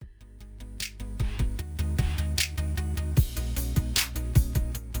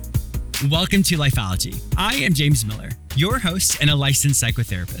Welcome to Lifeology. I am James Miller, your host and a licensed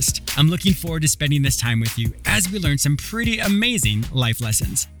psychotherapist. I'm looking forward to spending this time with you as we learn some pretty amazing life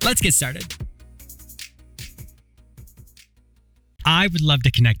lessons. Let's get started. I would love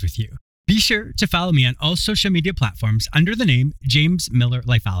to connect with you. Be sure to follow me on all social media platforms under the name James Miller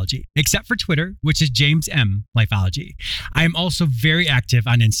Lifeology, except for Twitter, which is James M Lifeology. I am also very active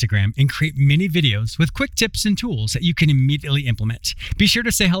on Instagram and create mini videos with quick tips and tools that you can immediately implement. Be sure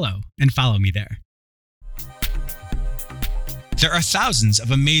to say hello and follow me there. There are thousands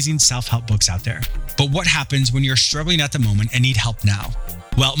of amazing self-help books out there, but what happens when you're struggling at the moment and need help now?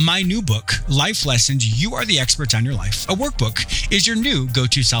 Well, my new book, Life Lessons, You Are the Expert on Your Life, a workbook, is your new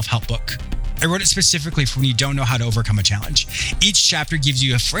go-to self-help book. I wrote it specifically for when you don't know how to overcome a challenge. Each chapter gives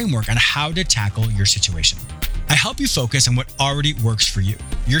you a framework on how to tackle your situation. I help you focus on what already works for you.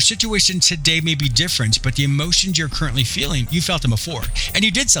 Your situation today may be different, but the emotions you're currently feeling, you felt them before, and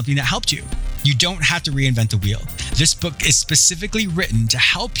you did something that helped you. You don't have to reinvent the wheel. This book is specifically written to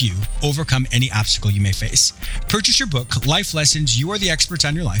help you overcome any obstacle you may face. Purchase your book, Life Lessons, You Are the Expert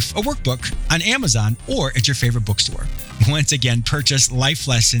on Your Life, a workbook, on Amazon or at your favorite bookstore. Once again, purchase Life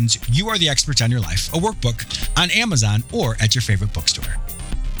Lessons, You Are the Expert on Your Life, a workbook, on Amazon or at your favorite bookstore.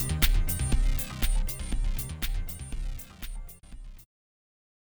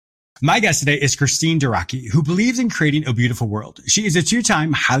 My guest today is Christine Duraki, who believes in creating a beautiful world. She is a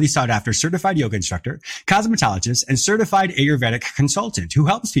two-time highly sought-after certified yoga instructor, cosmetologist, and certified Ayurvedic consultant who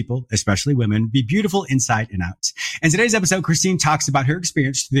helps people, especially women, be beautiful inside and out. In today's episode, Christine talks about her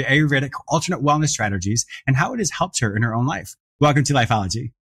experience through the Ayurvedic alternate wellness strategies and how it has helped her in her own life. Welcome to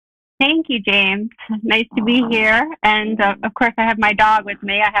Lifeology. Thank you, James. Nice to be here. And of course, I have my dog with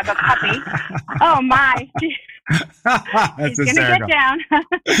me. I have a puppy. Oh, my. That's She's going to get down.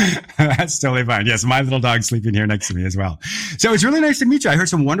 That's totally fine. Yes, my little dog's sleeping here next to me as well. So it's really nice to meet you. I heard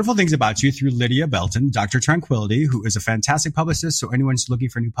some wonderful things about you through Lydia Belton, Dr. Tranquility, who is a fantastic publicist. So anyone who's looking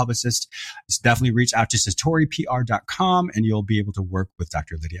for a new publicist, definitely reach out to satoripr.com and you'll be able to work with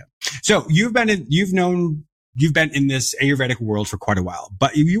Dr. Lydia. So you've been in this Ayurvedic world for quite a while,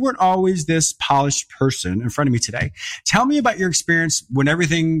 but you weren't always this polished person in front of me today. Tell me about your experience when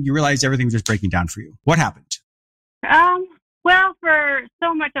you realized everything was just breaking down for you. What happened? Well, for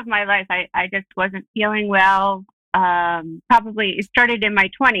so much of my life, I just wasn't feeling well. Probably it started in my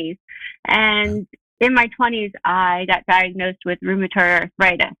 20s. And in my 20s, I got diagnosed with rheumatoid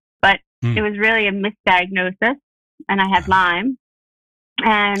arthritis, but it was really a misdiagnosis, and I had Lyme.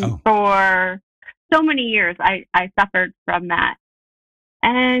 And for so many years, I suffered from that.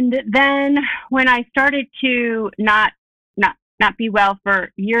 And then when I started to not be well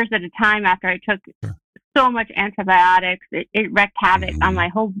for years at a time after I took so much antibiotics, it wreaked havoc on my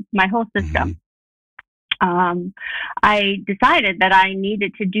whole system. I decided that I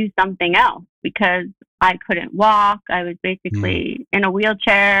needed to do something else because I couldn't walk. I was basically in a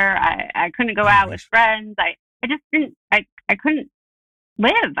wheelchair. I couldn't go out with friends. I just didn't, I couldn't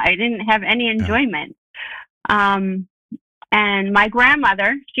live. I didn't have any enjoyment. And my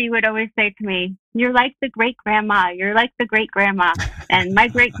grandmother, she would always say to me, "You're like the great grandma. You're like the great grandma." And my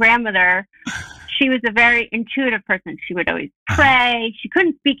great grandmother, she was a very intuitive person. She would always pray. She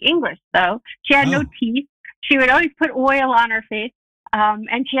couldn't speak English, though. She had no teeth. She would always put oil on her face.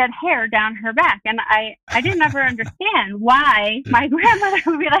 And she had hair down her back. And I didn't ever understand why my grandmother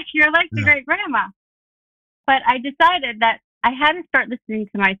would be like, "You're like the great grandma." But I decided that I had to start listening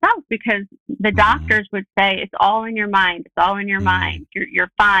to myself because the doctors would say, "It's all in your mind. It's all in your mind.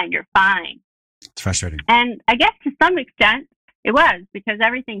 You're fine. You're fine." It's frustrating. And I guess to some extent it was, because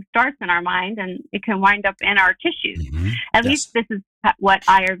everything starts in our mind and it can wind up in our tissues. At least this is what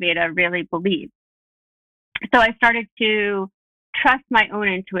Ayurveda really believes. So I started to trust my own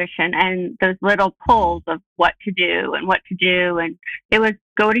intuition and those little pulls of what to do. And it was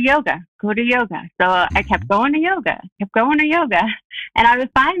go to yoga. So I kept going to yoga, and I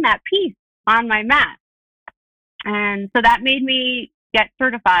would find that peace on my mat. And so that made me get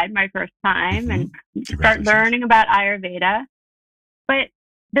certified my first time and start learning about Ayurveda. But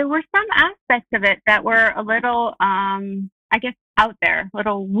there were some aspects of it that were a little, I guess, out there, a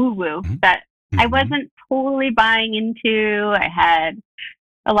little woo-woo that I wasn't totally buying into. I had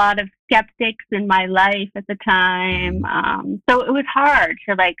a lot of skeptics in my life at the time. So it was hard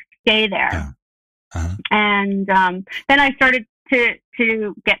to stay there. And then I started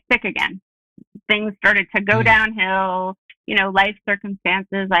to get sick again. Things started to go downhill, life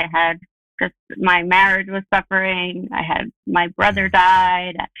circumstances. I had my marriage was suffering. I had my brother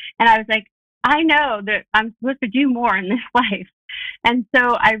died. And I was like, I know that I'm supposed to do more in this life. And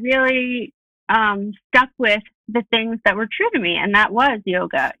so I really stuck with the things that were true to me, and that was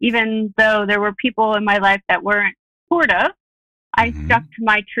yoga. Even though there were people in my life that weren't supportive, I stuck to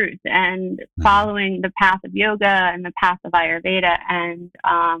my truth and following the path of yoga and the path of Ayurveda. And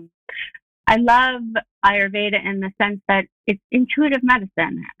I love Ayurveda in the sense that it's intuitive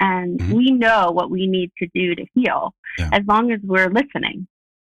medicine, and we know what we need to do to heal as long as we're listening.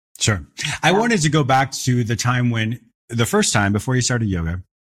 Sure. I wanted to go back to the time when the first time before you started yoga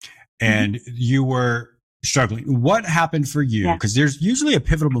and you were struggling. What happened for you? Because there's usually a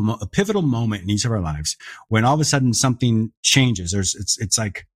pivotal moment in each of our lives when all of a sudden something changes. It's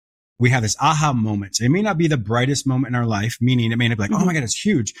like we have this aha moment. It may not be the brightest moment in our life, meaning it may not be like, oh my God, it's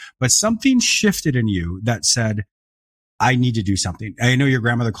huge, but something shifted in you that said, I need to do something. I know your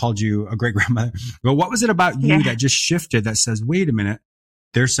grandmother called you a great grandmother, but what was it about you that just shifted that says, wait a minute,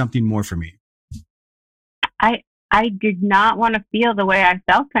 there's something more for me? I did not want to feel the way I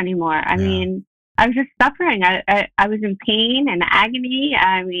felt anymore. I mean, I was just suffering. I was in pain and agony.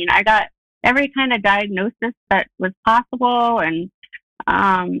 I mean, I got every kind of diagnosis that was possible, and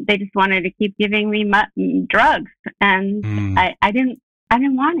they just wanted to keep giving me drugs, and I didn't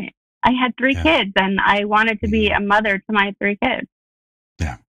want it. I had 3 kids, and I wanted to be a mother to my 3 kids.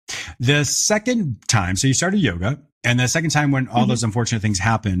 Yeah. The second time, so you started yoga. And the second time when all those unfortunate things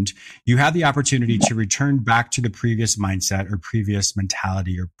happened, you had the opportunity to return back to the previous mindset or previous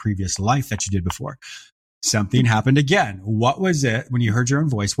mentality or previous life that you did before. Something happened again. What was it when you heard your own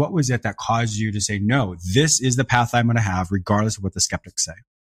voice? What was it that caused you to say, no, this is the path I'm going to have, regardless of what the skeptics say?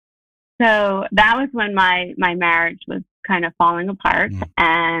 So that was when my marriage was kind of falling apart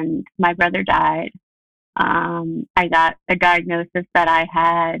and my brother died. I got a diagnosis that I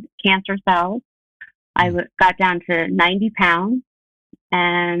had cancer cells. I got down to 90 pounds,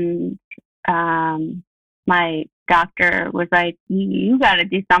 and my doctor was like, you got to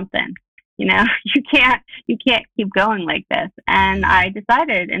do something. You know, you can't keep going like this. And I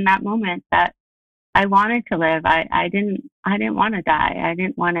decided in that moment that I wanted to live. I didn't want to die. I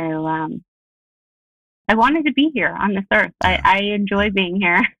didn't want to, I wanted to be here on this earth. I enjoy being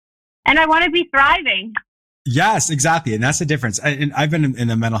here, and I want to be thriving. Yes, exactly. And that's the difference. And I've been in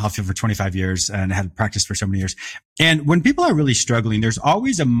the mental health field for 25 years and have practiced for so many years. And when people are really struggling, there's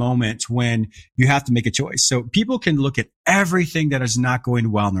always a moment when you have to make a choice. So people can look at everything that is not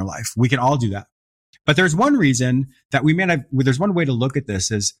going well in their life. We can all do that. But there's one reason that we may not, there's one way to look at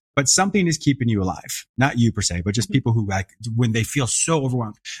this is, but something is keeping you alive. Not you per se, but just people who like, when they feel so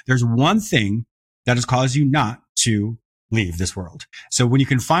overwhelmed, there's one thing that has caused you not to leave this world. So when you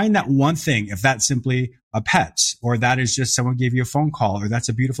can find that one thing, if that's simply a pet, or that is just someone gave you a phone call, or that's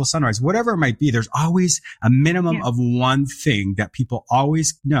a beautiful sunrise, whatever it might be, there's always a minimum of one thing that people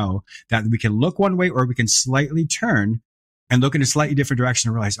always know that we can look one way or we can slightly turn and look in a slightly different direction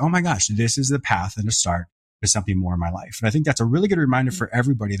and realize, oh my gosh, this is the path and a start to something more in my life. And I think that's a really good reminder for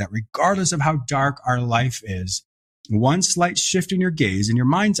everybody that regardless of how dark our life is, one slight shift in your gaze in your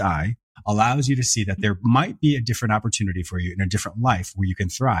mind's eye allows you to see that there might be a different opportunity for you in a different life where you can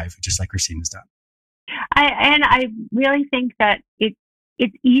thrive, just like Christina's done. I really think that it's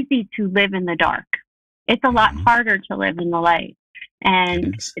easy to live in the dark. It's a lot harder to live in the light,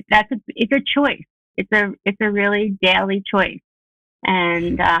 and it's a choice. It's a really daily choice.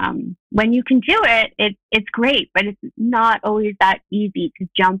 And when you can do it, it's great, but it's not always that easy to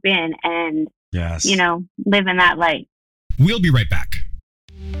jump in and live in that light. We'll be right back.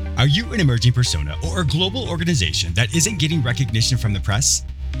 Are you an emerging persona or a global organization that isn't getting recognition from the press?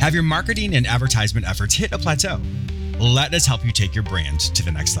 Have your marketing and advertisement efforts hit a plateau? Let us help you take your brand to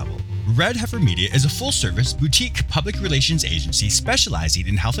the next level. Red Heifer Media is a full-service boutique public relations agency specializing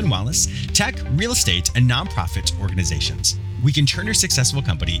in health and wellness, tech, real estate, and nonprofit organizations. We can turn your successful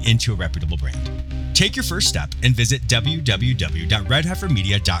company into a reputable brand. Take your first step and visit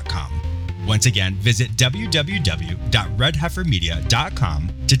www.redheifermedia.com. Once again, visit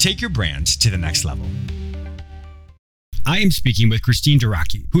www.redheifermedia.com to take your brand to the next level. I am speaking with Christine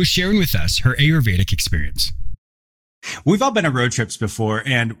Daraki, who is sharing with us her Ayurvedic experience. We've all been on road trips before,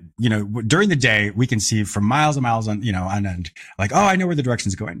 and during the day we can see for miles and miles on end, like, oh, I know where the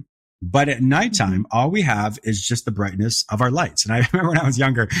direction's going. But at nighttime, all we have is just the brightness of our lights. And I remember when I was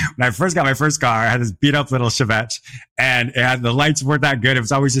younger, when I first got my first car, I had this beat up little Chevette, and the lights weren't that good. It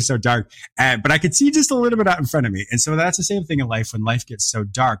was always just so dark. But I could see just a little bit out in front of me. And so that's the same thing in life. When life gets so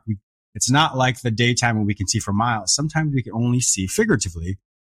dark, it's not like the daytime when we can see for miles. Sometimes we can only see figuratively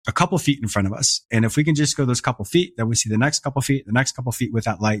a couple feet in front of us. And if we can just go those couple feet, then we see the next couple feet with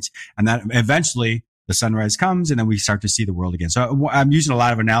that light. And that eventually the sunrise comes, and then we start to see the world again. So I'm using a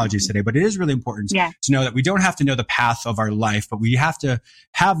lot of analogies today, but it is really important to know that we don't have to know the path of our life, but we have to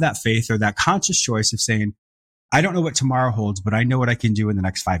have that faith or that conscious choice of saying, I don't know what tomorrow holds, but I know what I can do in the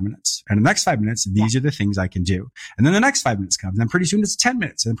next 5 minutes. And in the next 5 minutes, these are the things I can do. And then the next 5 minutes comes, and then pretty soon it's 10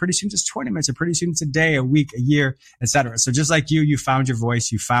 minutes, and then pretty soon it's 20 minutes, and pretty soon it's a day, a week, a year, etc. So just like you found your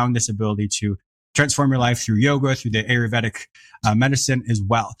voice, you found this ability to transform your life through yoga, through the Ayurvedic medicine as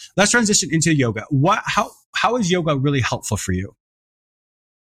well. Let's transition into yoga. How is yoga really helpful for you?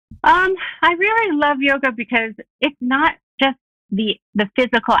 I really love yoga because it's not just the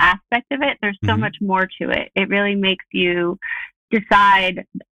physical aspect of it. There's so much more to it. It really makes you decide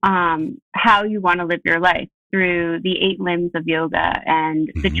how you want to live your life through the 8 limbs of yoga and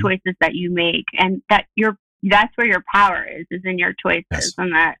the choices that you make, and that's where your power is in your choices. Yes.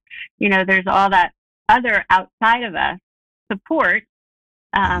 And that, there's all that other outside of us support,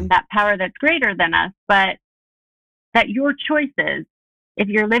 that power that's greater than us, but that your choices, if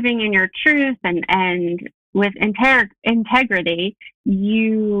you're living in your truth and with integrity,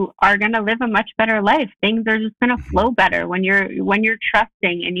 you are going to live a much better life. Things are just going to flow better when you're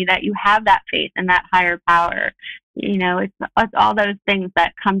trusting and that you have that faith and that higher power. It's all those things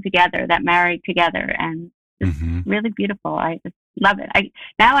that come together, that marry together, and it's really beautiful. I just love it. I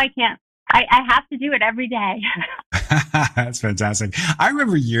have to do it every day. That's fantastic. I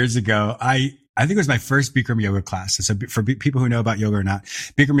remember years ago, I think it was my first Bikram yoga class. So for people who know about yoga or not,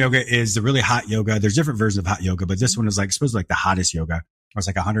 Bikram yoga is the really hot yoga. There's different versions of hot yoga, but this one is supposed to be the hottest yoga. It was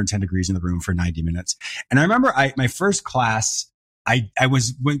 110 degrees in the room for 90 minutes. And I remember my first class,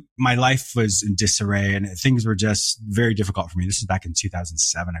 when my life was in disarray and things were just very difficult for me. This was back in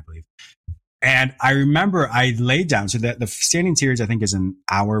 2007, I believe. And I remember I laid down. So the standing series, I think, is an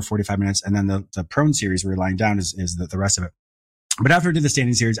hour, 45 minutes. And then the prone series where you're lying down is the rest of it. But after I did the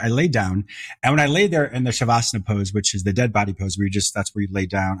standing series, I laid down. And when I laid there in the Shavasana pose, which is the dead body pose, that's where you lay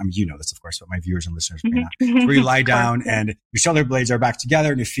down. I mean, you know this, of course, but my viewers and listeners may not. It's where you lie down and your shoulder blades are back together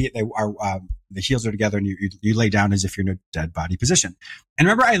and your feet, the heels are together, and you lay down as if you're in a dead body position. And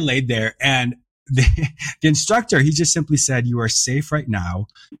remember, I laid there, and the instructor, he just simply said, "You are safe right now.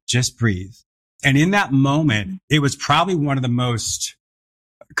 Just breathe." And in that moment, it was probably one of the most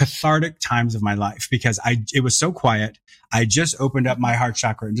cathartic times of my life because it was so quiet. I just opened up my heart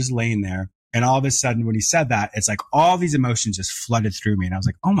chakra and just laying there. And all of a sudden, when he said that, it's all these emotions just flooded through me. And I was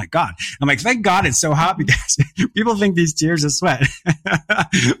like, oh my God. I'm like, thank God it's so hot because people think these tears are sweat.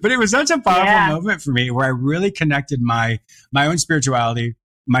 But it was such a powerful moment for me where I really connected my own spirituality,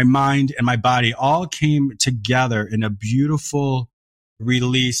 my mind, and my body all came together in a beautiful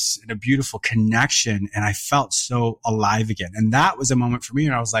release and a beautiful connection. And I felt so alive again. And that was a moment for me.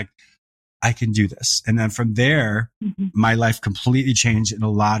 And I was like, I can do this. And then from there, my life completely changed in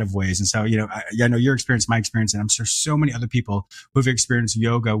a lot of ways. And so, I know your experience, my experience, and I'm sure so many other people who've experienced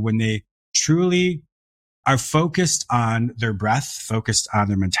yoga when they truly are focused on their breath, focused on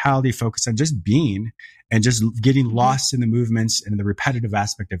their mentality, focused on just being and just getting lost in the movements and the repetitive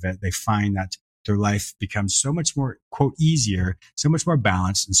aspect of it. They find that their life becomes so much more, quote, easier, so much more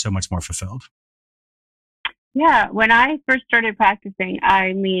balanced, and so much more fulfilled. Yeah. When I first started practicing,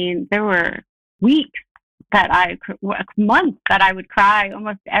 there were months that I would cry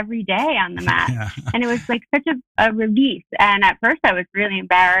almost every day on the mat. Yeah. And it was such a release. And at first I was really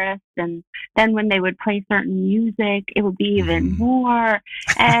embarrassed. And then when they would play certain music, it would be even more.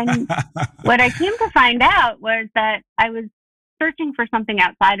 And what I came to find out was that I was searching for something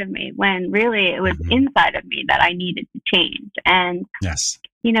outside of me when really it was inside of me that I needed to change. And,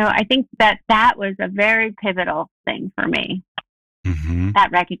 I think that was a very pivotal thing for me, that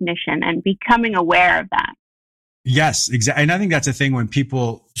recognition and becoming aware of that. Yes, exactly. And I think that's a thing when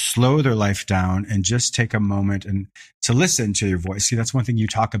people slow their life down and just take a moment and to listen to your voice. See, that's one thing you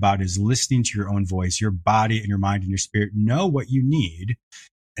talk about is listening to your own voice. Your body and your mind and your spirit know what you need.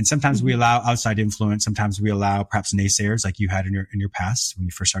 And sometimes we allow outside influence. Sometimes we allow perhaps naysayers like you had in your past when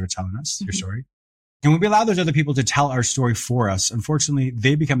you first started telling us your story. And when we allow those other people to tell our story for us, unfortunately,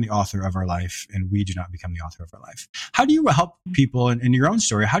 they become the author of our life and we do not become the author of our life. How do you help people in your own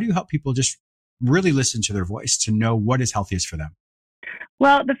story? How do you help people just really listen to their voice to know what is healthiest for them?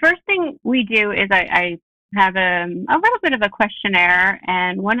 Well, the first thing we do is I have a little bit of a questionnaire.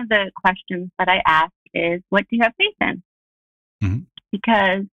 And one of the questions that I ask is, what do you have faith in?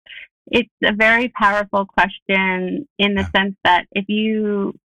 Because it's a very powerful question in the sense that if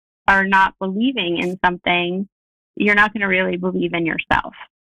you are not believing in something, you're not going to really believe in yourself.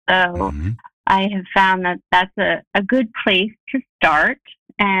 So I have found that that's a good place to start.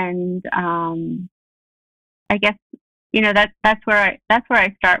 And I guess, that's where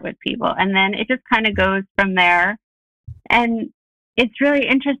I start with people. And then it just kind of goes from there. And it's really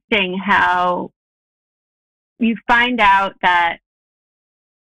interesting how you find out that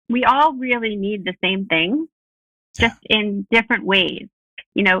we all really need the same thing. just in different ways.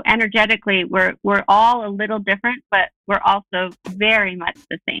 You know, energetically, we're all a little different, but we're also very much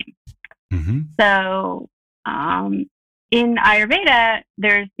the same. Mm-hmm. So, in Ayurveda,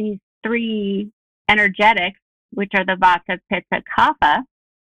 there's these 3 energetics, which are the Vata, Pitta, Kapha,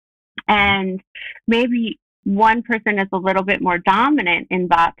 and maybe one person is a little bit more dominant in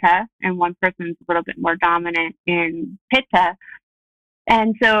Vata, and one person is a little bit more dominant in Pitta.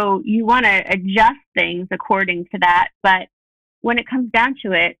 And so you want to adjust things according to that. But when it comes down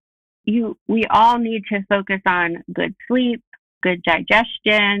to it, we all need to focus on good sleep, good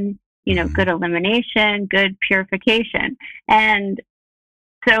digestion, you know, good elimination, good purification. And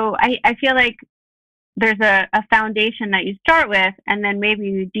so I feel like there's a foundation that you start with, and then maybe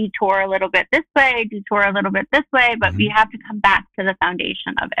you detour a little bit this way, detour a little bit this way, but we have to come back to the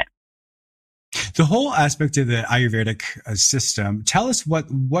foundation of it. The whole aspect of the Ayurvedic system, tell us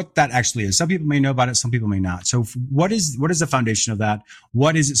what that actually is. Some people may know about it, some people may not. So what is the foundation of that?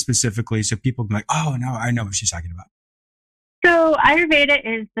 What is it specifically? So people can be like, oh, no, I know what she's talking about. So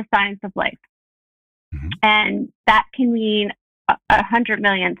Ayurveda is the science of life. Mm-hmm. And that can mean 100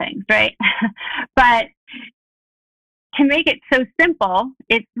 million things, right? But to make it so simple,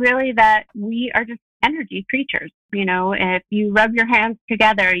 it's really that we are just energy creatures. You know, if you rub your hands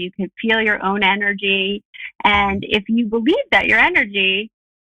together, you can feel your own energy. And if you believe that your energy,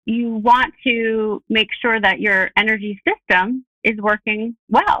 you want to make sure that your energy system is working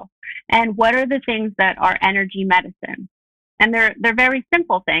well. And what are the things that are energy medicine? And they're very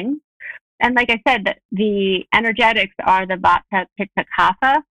simple things. And like I said, the energetics are the Vata, Pitta,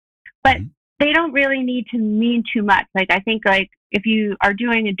 Kapha, but they don't really need to mean too much. Like, I think, like, if you are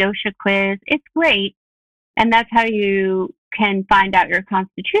doing a dosha quiz, it's great. And that's how you can find out your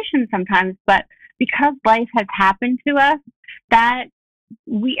constitution sometimes. But because life has happened to us, that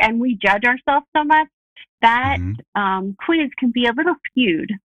we judge ourselves so much, that quiz can be a little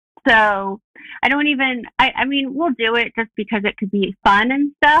skewed. So I mean, we'll do it just because it could be fun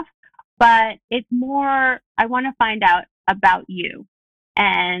and stuff. But it's more, I want to find out about you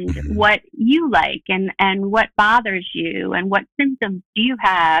and what you like and what bothers you and what symptoms do you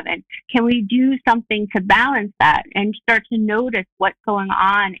have, and can we do something to balance that and start to notice what's going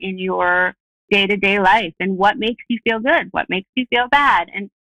on in your day-to-day life and what makes you feel good, what makes you feel bad,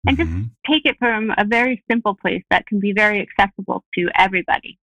 and just take it from a very simple place that can be very accessible to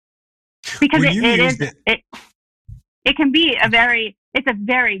everybody. Because it can be it's a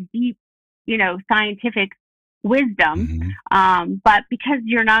very deep, you know, scientific wisdom. But because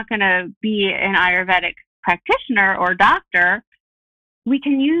you're not going to be an Ayurvedic practitioner or doctor, we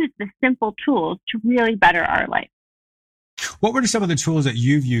can use the simple tools to really better our life. What were some of the tools that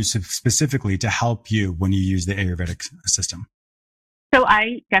you've used specifically to help you when you use the Ayurvedic system? So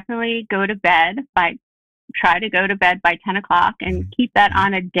I definitely try to go to bed by 10 o'clock and keep that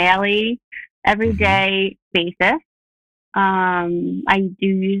on a daily, everyday basis. I do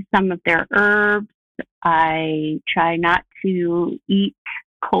use some of their herbs. I try not to eat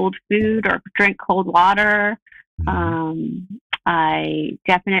cold food or drink cold water. I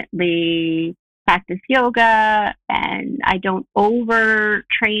definitely practice yoga, and I don't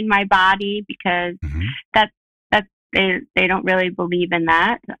overtrain my body because they don't really believe in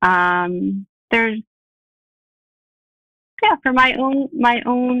that. For my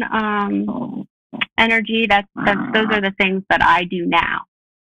own energy, those are the things that I do now.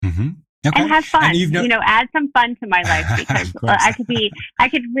 Okay. And have fun, and add some fun to my life, because I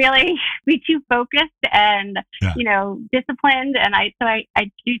could really be too focused and, disciplined. And I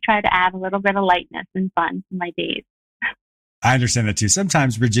do try to add a little bit of lightness and fun to my days. I understand that too.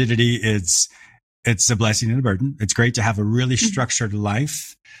 Sometimes rigidity it's a blessing and a burden. It's great to have a really structured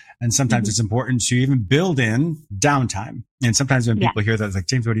life. And sometimes it's important to even build in downtime. And sometimes when people hear that, it's like,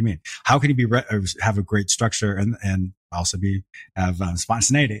 James, what do you mean? How can you have a great structure and also have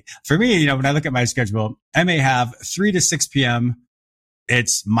spontaneity? For me, when I look at my schedule, I may have 3 to 6 p.m.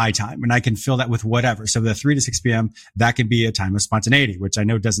 It's my time, and I can fill that with whatever. So the 3 to 6 p.m., that can be a time of spontaneity, which I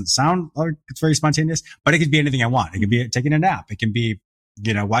know doesn't sound like it's very spontaneous, but it could be anything I want. It could be taking a nap. It can be,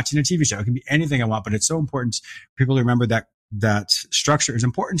 watching a TV show. It can be anything I want, but it's so important for people to remember that structure is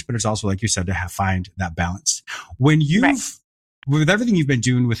important, but it's also, like you said, to find that balance. When with everything you've been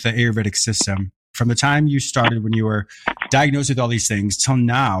doing with the Ayurvedic system, from the time you started when you were diagnosed with all these things till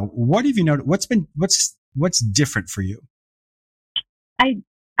now, what have you noticed? What's different for you?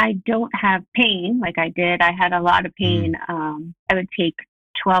 I don't have pain like I did. I had a lot of pain. I would take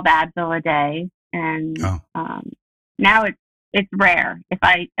 12 Advil a day, and now it's rare. If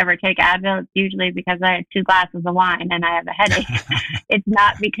I ever take Advil, it's usually because I had 2 glasses of wine and I have a headache. It's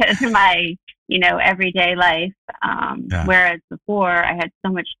not because my everyday life. Whereas before I had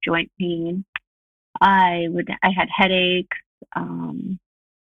so much joint pain. I had headaches.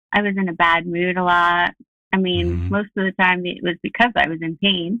 I was in a bad mood a lot. I mean, most of the time it was because I was in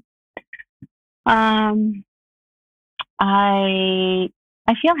pain. I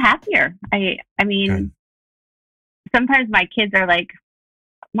feel happier. I mean, good. Sometimes my kids are like,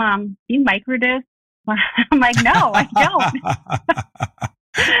 "Mom, do you microdose?" I'm like, "No, I don't."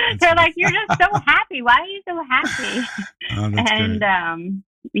 They're like, "You're just so happy. Why are you so happy?" Oh, that's and great.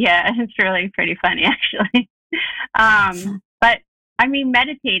 Yeah, it's really pretty funny actually. But I mean,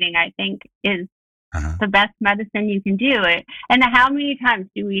 meditating, I think, is the best medicine you can do. And how many times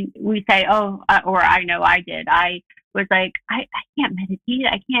do we say, "Oh," or I know I did. I was like, I can't meditate.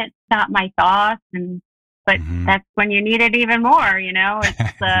 I can't stop my thoughts. But that's when you need it even more, It's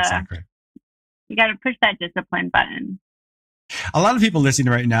exactly. You got to push that discipline button. A lot of people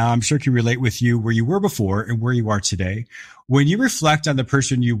listening right now, I'm sure, can relate with you where you were before and where you are today. When you reflect on the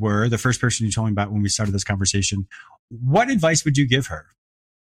person you were, the first person you told me about when we started this conversation, what advice would you give her?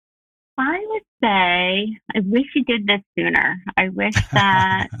 I would say, I wish you did this sooner. I wish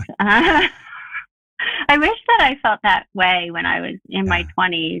that I wish that I felt that way when I was in my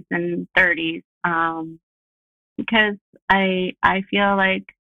 20s and 30s, because I feel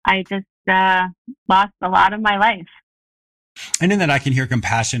like I just lost a lot of my life. And in that I can hear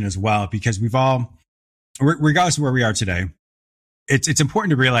compassion as well, because we've all, regardless of where we are today, it's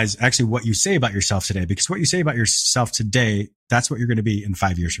important to realize actually what you say about yourself today, because what you say about yourself today, that's what you're going to be in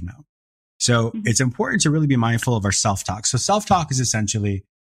 5 years from now. So it's important to really be mindful of our self-talk. So self-talk is essentially,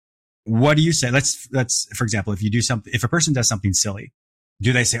 what do you say? Let's, for example, if a person does something silly,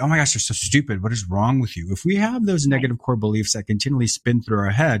 do they say, "Oh my gosh, you're so stupid. What is wrong with you?" If we have those negative core beliefs that continually spin through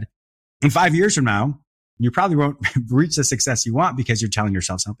our head, in 5 years from now, you probably won't reach the success you want because you're telling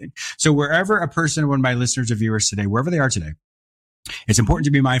yourself something. So wherever a person, one of my listeners or viewers today, wherever they are today, it's important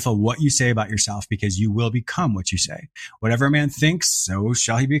to be mindful of what you say about yourself, because you will become what you say. Whatever a man thinks, so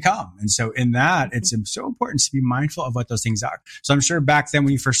shall he become. And so in that, it's so important to be mindful of what those things are. So I'm sure back then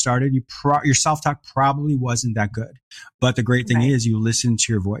when you first started, your self-talk probably wasn't that good. But the great thing is you listened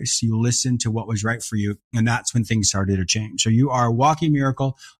to your voice. You listened to what was right for you. And that's when things started to change. So you are a walking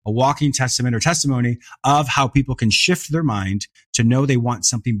miracle, a walking testament or testimony of how people can shift their mind to know they want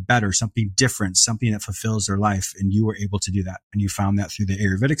something better, something different, something that fulfills their life. And you were able to do that. And you found that through the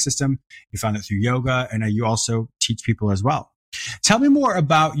Ayurvedic system. You found it through yoga, and you also teach people as well. Tell me more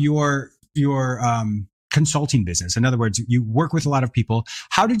about your consulting business. In other words, you work with a lot of people.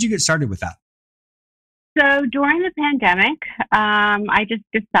 How did you get started with that? So during the pandemic, I just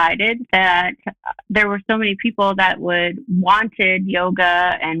decided that there were so many people that wanted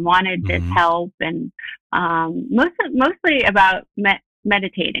yoga and wanted this help, and mostly about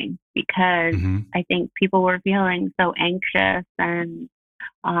meditating, because I think people were feeling so anxious, and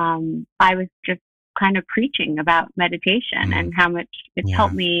I was just kind of preaching about meditation and how much it's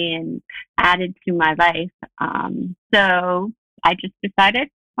helped me and added to my life. So I just decided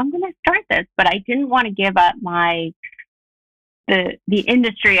I'm going to start this, but I didn't want to give up the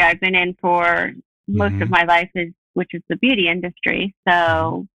industry I've been in for most of my life, which is the beauty industry.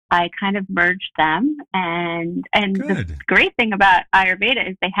 So I kind of merged them, and the great thing about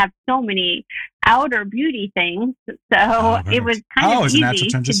Ayurveda is they have so many outer beauty things. So it was kind of easy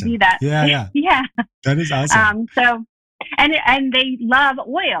to do that. Yeah. That is awesome. And they love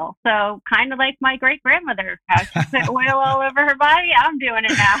oil. So kind of like my great grandmother, how she put oil all over her body. I'm doing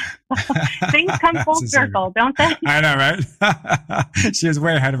it now. Things come full circle, don't they? I know, right? She was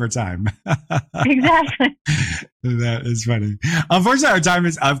way ahead of her time. Exactly. That is funny. Unfortunately, our time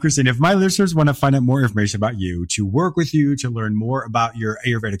is up, Christine. If my listeners want to find out more information about you, to work with you, to learn more about your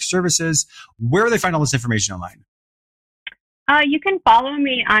Ayurvedic services, where will they find all this information online? You can follow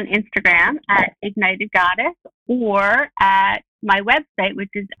me on Instagram at Ignited Goddess, or at my website, which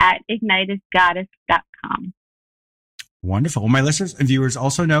is at ignitedgoddess.com. Wonderful. Well, my listeners and viewers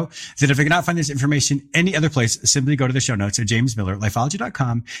also know that if they cannot find this information any other place, simply go to the show notes at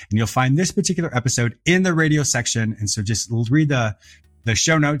jamesmillerlifeology.com, and you'll find this particular episode in the radio section. And so just read the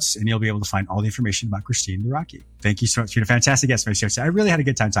show notes, and you'll be able to find all the information about Christine Naraki. Thank you so much for being a fantastic guest on my show today. I really had a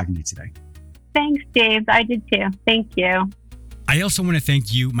good time talking to you today. Thanks, James. I did too. Thank you. I also want to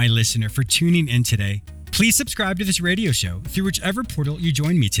thank you, my listener, for tuning in today. Please subscribe to this radio show through whichever portal you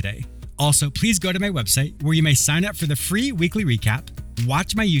join me today. Also, please go to my website where you may sign up for the free weekly recap,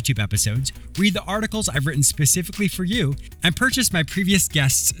 watch my YouTube episodes, read the articles I've written specifically for you, and purchase my previous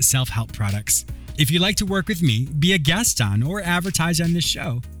guests' self-help products. If you'd like to work with me, be a guest on or advertise on this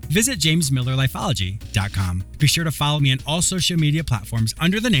show, visit jamesmillerlifeology.com. Be sure to follow me on all social media platforms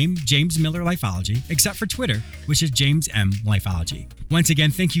under the name James Miller Lifeology, except for Twitter, which is James M Lifeology. Once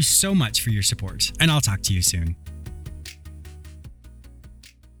again, thank you so much for your support, and I'll talk to you soon.